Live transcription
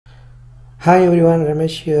Hi everyone,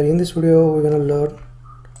 Ramesh here. In this video we're going to learn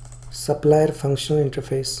supplier functional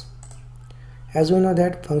interface. As we know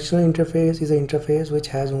that functional interface is an interface which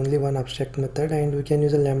has only one abstract method, and we can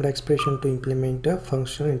use a lambda expression to implement a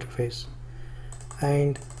functional interface.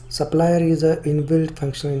 And supplier is an inbuilt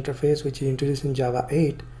functional interface which is introduced in Java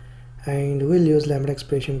 8, and we'll use lambda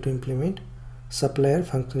expression to implement supplier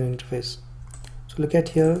functional interface. So look at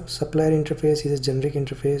here, supplier interface is a generic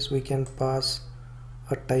interface. We can pass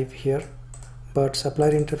a type here, but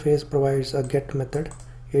supplier interface provides a get method.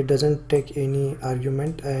 It doesn't take any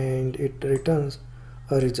argument and it returns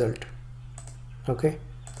a result. Okay,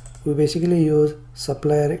 we basically use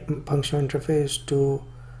supplier functional interface to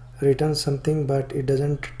return something, but it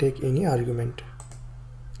doesn't take any argument.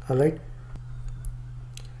 Alright,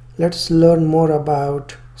 let's learn more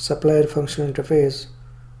about supplier functional interface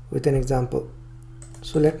with an example.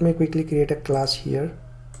 So let me quickly create a class here.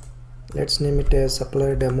 Let's name it as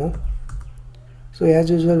supplier demo. So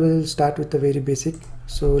as usual, we'll start with the very basic.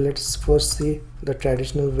 So let's first see the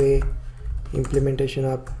traditional way implementation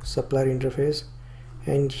of supplier interface,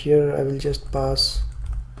 and here I will just pass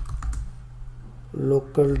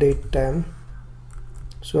local date time.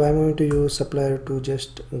 So I'm going to use supplier to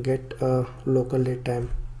just get a local date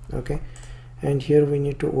time. Okay, and here we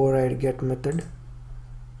need to override get method.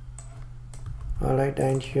 Alright,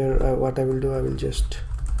 and here what I will do, I will just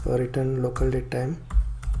return local date time,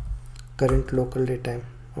 current local date time.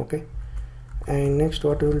 Okay, and next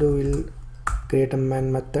what we'll do, we'll create a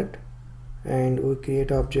main method and we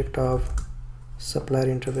create object of supplier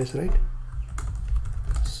interface, right,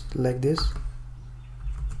 like this.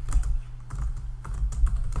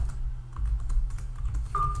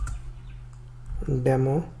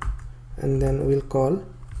 Demo, and then we'll call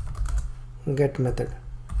get method.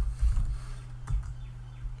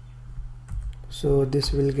 So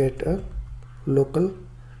this will get a local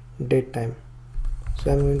date time.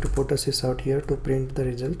 So I'm going to put a sys out here to print the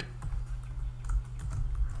result.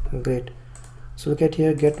 Great. So look at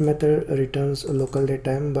here, get method returns a local date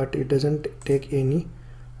time, but it doesn't take any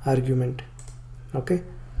argument. Okay,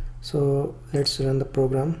 so let's run the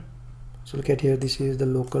program. So look at here, this is the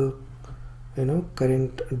local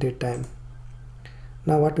current date time.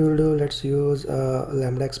 Now what we will do, let's use a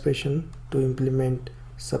lambda expression to implement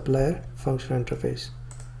supplier functional interface.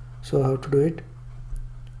 So how to do it?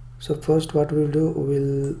 So first what we'll do,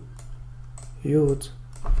 we'll use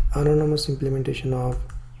anonymous implementation of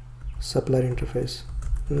supplier interface,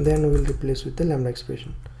 and then we'll replace with the lambda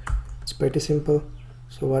expression. It's pretty simple.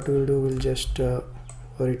 So what we'll do, we'll just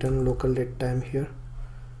return local date time here,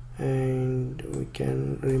 and we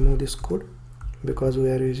can remove this code because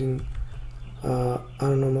we are using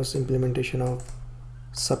anonymous implementation of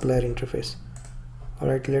supplier interface.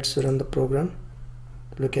 Alright, let's run the program.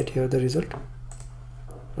 Look at here the result.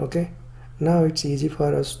 Okay, now it's easy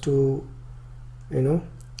for us to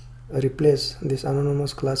replace this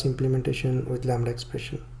anonymous class implementation with lambda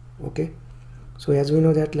expression. Okay, so as we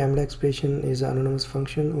know that lambda expression is an anonymous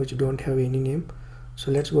function which don't have any name. So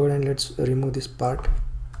let's go ahead and let's remove this part,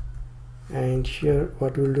 and here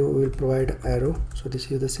what we'll do, we'll provide arrow. So this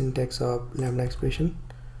is the syntax of lambda expression.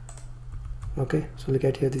 Okay, so look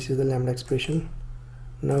at here, this is the lambda expression.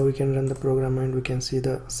 Now we can run the program and we can see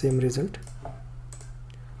the same result.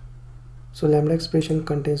 So lambda expression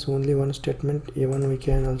contains only one statement. Even we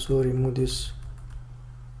can also remove this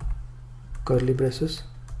curly braces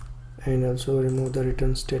and also remove the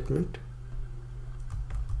return statement.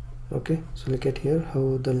 Okay, so look at here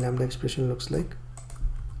how the lambda expression looks like.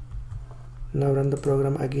 Now run the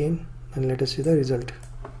program again and let us see the result.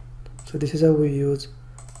 So this is how we use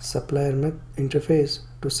supplier interface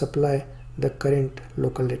to supply the current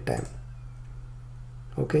local date time.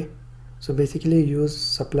 Okay, so basically use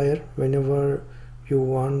supplier whenever you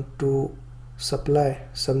want to supply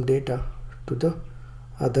some data to the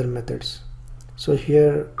other methods. So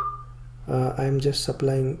here I am just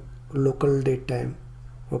supplying local date time.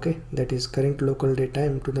 Okay, that is current local date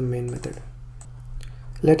time to the main method.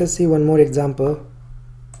 Let us see one more example.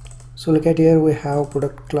 So look at here, we have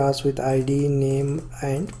product class with ID, name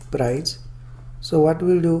and price. So what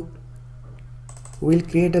we'll do, we'll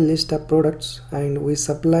create a list of products and we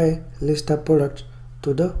supply list of products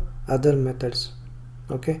to the other methods.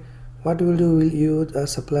 Okay, what we'll do, we'll use a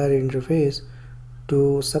supplier interface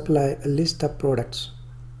to supply a list of products.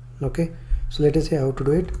 Okay, so let us see how to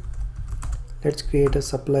do it. Let's create a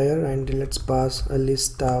supplier and let's pass a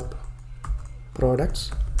list of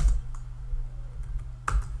products.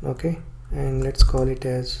 Okay, and let's call it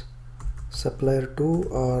as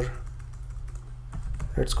supplier2, or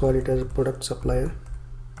let's call it as a product supplier.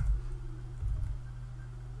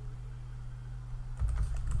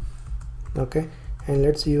 Okay, and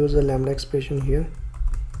let's use a lambda expression here,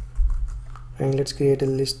 and let's create a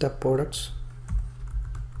list of products.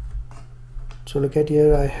 So look at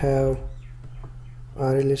here, I have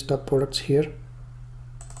a list of products here,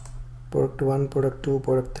 product 1, product 2,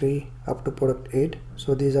 product 3 up to product 8.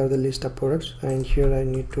 So these are the list of products, and here I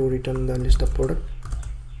need to return the list of product.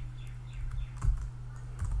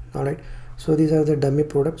 Alright, so these are the dummy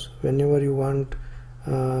products. Whenever you want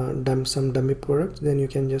some dummy products, then you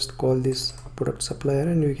can just call this product supplier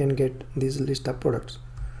and you can get this list of products.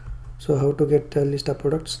 So how to get a list of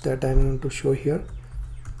products, that I'm going to show here.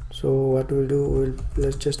 So what we'll do,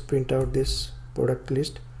 let's just print out this product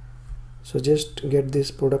list. So just get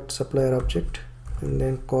this product supplier object and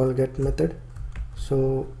then call get method,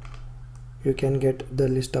 so you can get the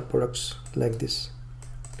list of products like this.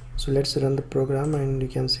 So let's run the program and you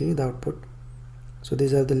can see the output. So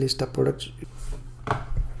these are the list of products.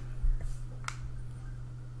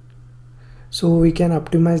 So we can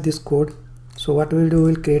optimize this code. So what we'll do,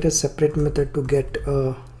 we'll create a separate method to get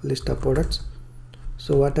a list of products.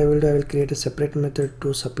 So what I will do, I will create a separate method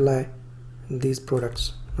to supply these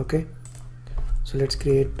products. Okay, so let's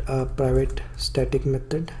create a private static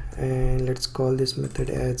method and let's call this method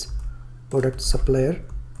as product supplier.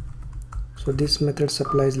 So this method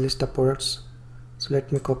supplies list of products. So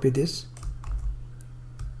let me copy this,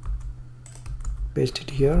 paste it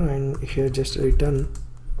here, and here just return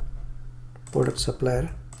product supplier.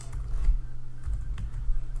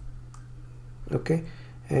 Okay,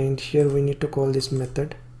 and here we need to call this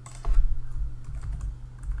method.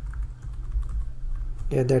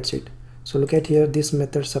 Yeah, that's it. So look at here, this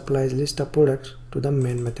method supplies list of products to the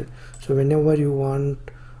main method. So whenever you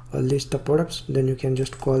want a list of products, then you can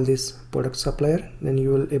just call this product supplier, then you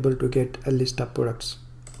will able to get a list of products.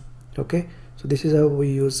 Okay, so this is how we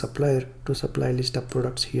use supplier to supply list of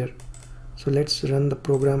products here. So let's run the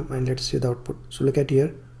program and let's see the output. So look at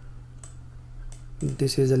here,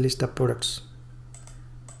 this is a list of products.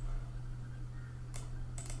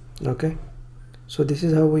 Okay, so this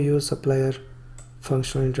is how we use supplier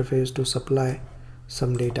functional interface to supply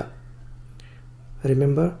some data.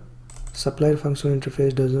 Remember, supplier functional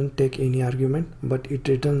interface doesn't take any argument, but it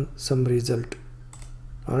returns some result.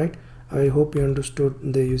 Alright, I hope you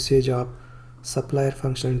understood the usage of supplier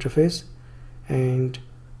functional interface, and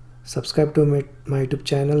subscribe to my YouTube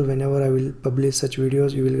channel. Whenever I will publish such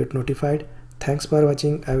videos, you will get notified. Thanks for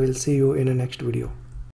watching. I will see you in the next video.